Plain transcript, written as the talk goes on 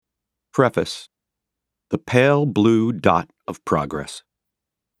Preface: The Pale Blue Dot of Progress.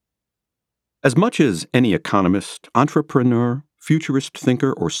 As much as any economist, entrepreneur, futurist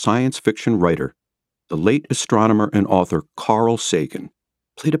thinker, or science fiction writer, the late astronomer and author Carl Sagan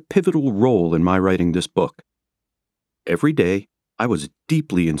played a pivotal role in my writing this book. Every day, I was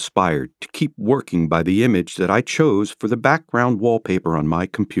deeply inspired to keep working by the image that I chose for the background wallpaper on my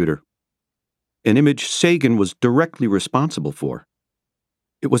computer. An image Sagan was directly responsible for.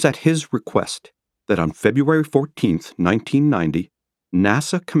 It was at his request that on February 14, 1990,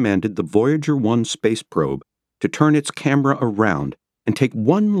 NASA commanded the Voyager 1 space probe to turn its camera around and take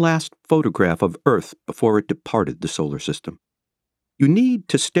one last photograph of Earth before it departed the solar system. You need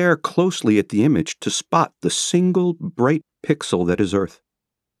to stare closely at the image to spot the single bright pixel that is Earth,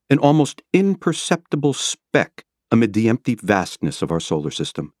 an almost imperceptible speck amid the empty vastness of our solar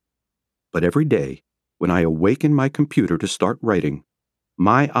system. But every day, when I awakened my computer to start writing,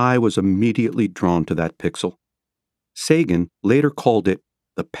 my eye was immediately drawn to that pixel. Sagan later called it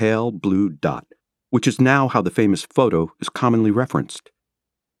the pale blue dot, which is now how the famous photo is commonly referenced.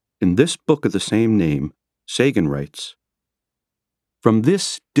 In this book of the same name, Sagan writes, "From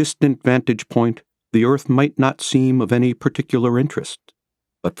this distant vantage point, the Earth might not seem of any particular interest,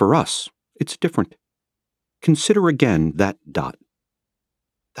 but for us, it's different. Consider again that dot.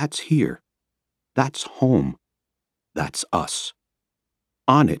 That's here. That's home. That's us.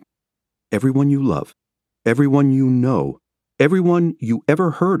 On it, everyone you love, everyone you know, everyone you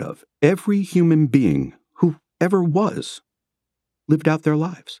ever heard of, every human being who ever was, lived out their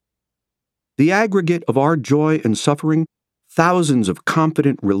lives. The aggregate of our joy and suffering, thousands of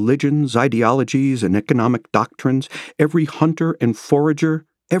confident religions, ideologies, and economic doctrines, every hunter and forager,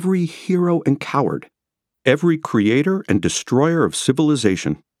 every hero and coward, every creator and destroyer of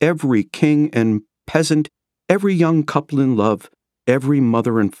civilization, every king and peasant, every young couple in love, every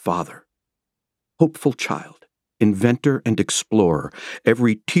mother and father, hopeful child, inventor and explorer,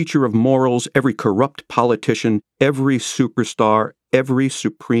 every teacher of morals, every corrupt politician, every superstar, every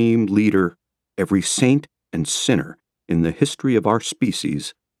supreme leader, every saint and sinner in the history of our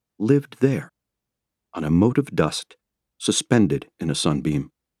species lived there, on a mote of dust, suspended in a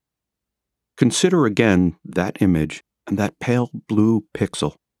sunbeam. Consider again that image and that pale blue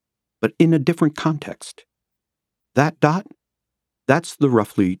pixel, but in a different context. That dot? That's the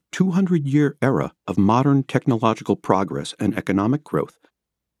roughly 200-year era of modern technological progress and economic growth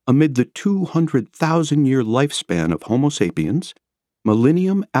amid the 200,000-year lifespan of Homo sapiens,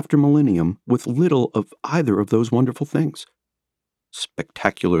 millennium after millennium with little of either of those wonderful things.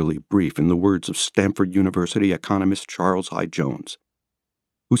 Spectacularly brief, in the words of Stanford University economist Charles I. Jones,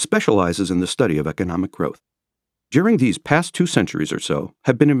 who specializes in the study of economic growth. During these past 2 centuries or so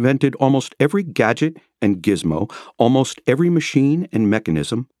have been invented almost every gadget and gizmo, almost every machine and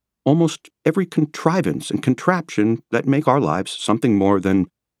mechanism, almost every contrivance and contraption that make our lives something more than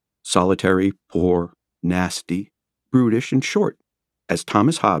solitary, poor, nasty, brutish, and short, as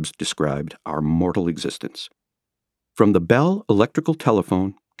Thomas Hobbes described our mortal existence. From the Bell electrical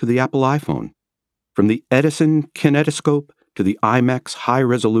telephone to the Apple iPhone, from the Edison kinetoscope to the IMAX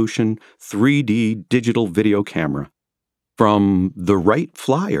high-resolution 3D digital video camera, from the Wright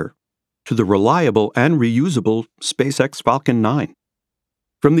Flyer to the reliable and reusable SpaceX Falcon 9,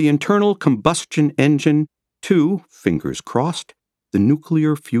 from the internal combustion engine to, fingers crossed, the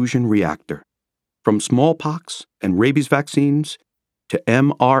nuclear fusion reactor, from smallpox and rabies vaccines to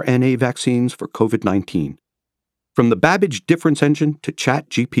mRNA vaccines for COVID-19, from the Babbage difference engine to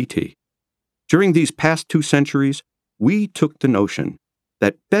ChatGPT. During these past 2 centuries, we took the notion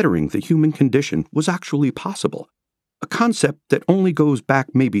that bettering the human condition was actually possible, a concept that only goes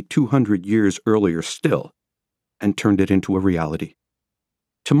back maybe 200 years earlier still, and turned it into a reality.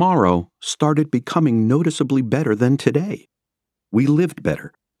 Tomorrow started becoming noticeably better than today. We lived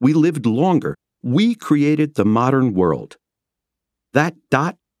better. We lived longer. We created the modern world. That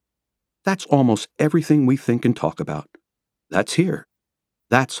dot, that's almost everything we think and talk about. That's here.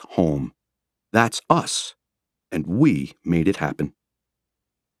 That's home. That's us. And we made it happen.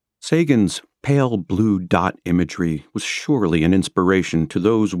 Sagan's pale blue dot imagery was surely an inspiration to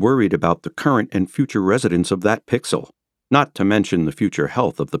those worried about the current and future residents of that pixel, not to mention the future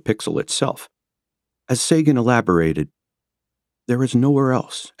health of the pixel itself. As Sagan elaborated, there is nowhere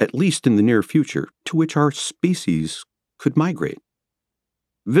else, at least in the near future, to which our species could migrate.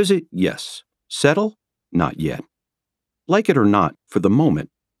 Visit, yes. Settle, not yet. Like it or not, for the moment,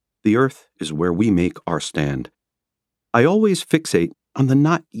 the Earth is where we make our stand. I always fixate on the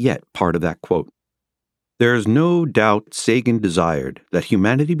not yet part of that quote. There is no doubt Sagan desired that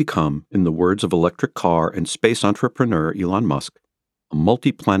humanity become, in the words of electric car and space entrepreneur Elon Musk, a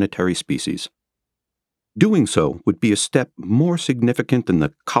multiplanetary species. Doing so would be a step more significant than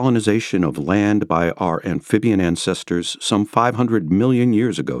the colonization of land by our amphibian ancestors some 500 million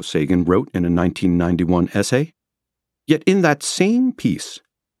years ago, Sagan wrote in a 1991 essay. Yet in that same piece,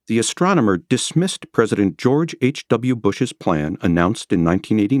 the astronomer dismissed President George H.W. Bush's plan, announced in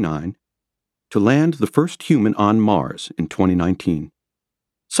 1989, to land the first human on Mars in 2019.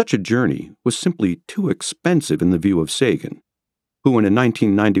 Such a journey was simply too expensive in the view of Sagan, who in a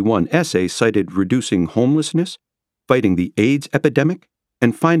 1991 essay cited reducing homelessness, fighting the AIDS epidemic,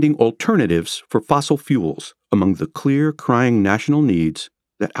 and finding alternatives for fossil fuels among the clear, crying national needs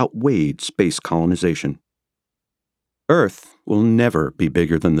that outweighed space colonization. Earth will never be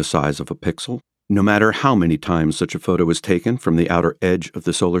bigger than the size of a pixel, no matter how many times such a photo is taken from the outer edge of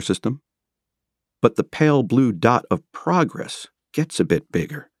the solar system. But the pale blue dot of progress gets a bit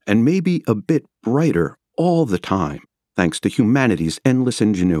bigger and maybe a bit brighter all the time, thanks to humanity's endless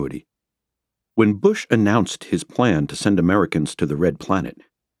ingenuity. When Bush announced his plan to send Americans to the Red Planet,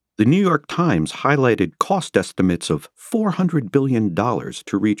 the New York Times highlighted cost estimates of $400 billion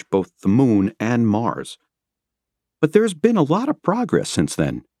to reach both the Moon and Mars. But there's been a lot of progress since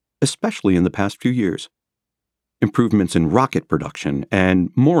then, especially in the past few years. Improvements in rocket production and,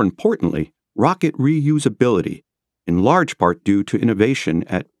 more importantly, rocket reusability, in large part due to innovation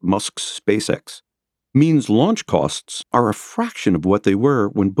at Musk's SpaceX, means launch costs are a fraction of what they were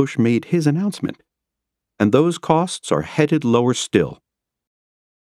when Bush made his announcement. And those costs are headed lower still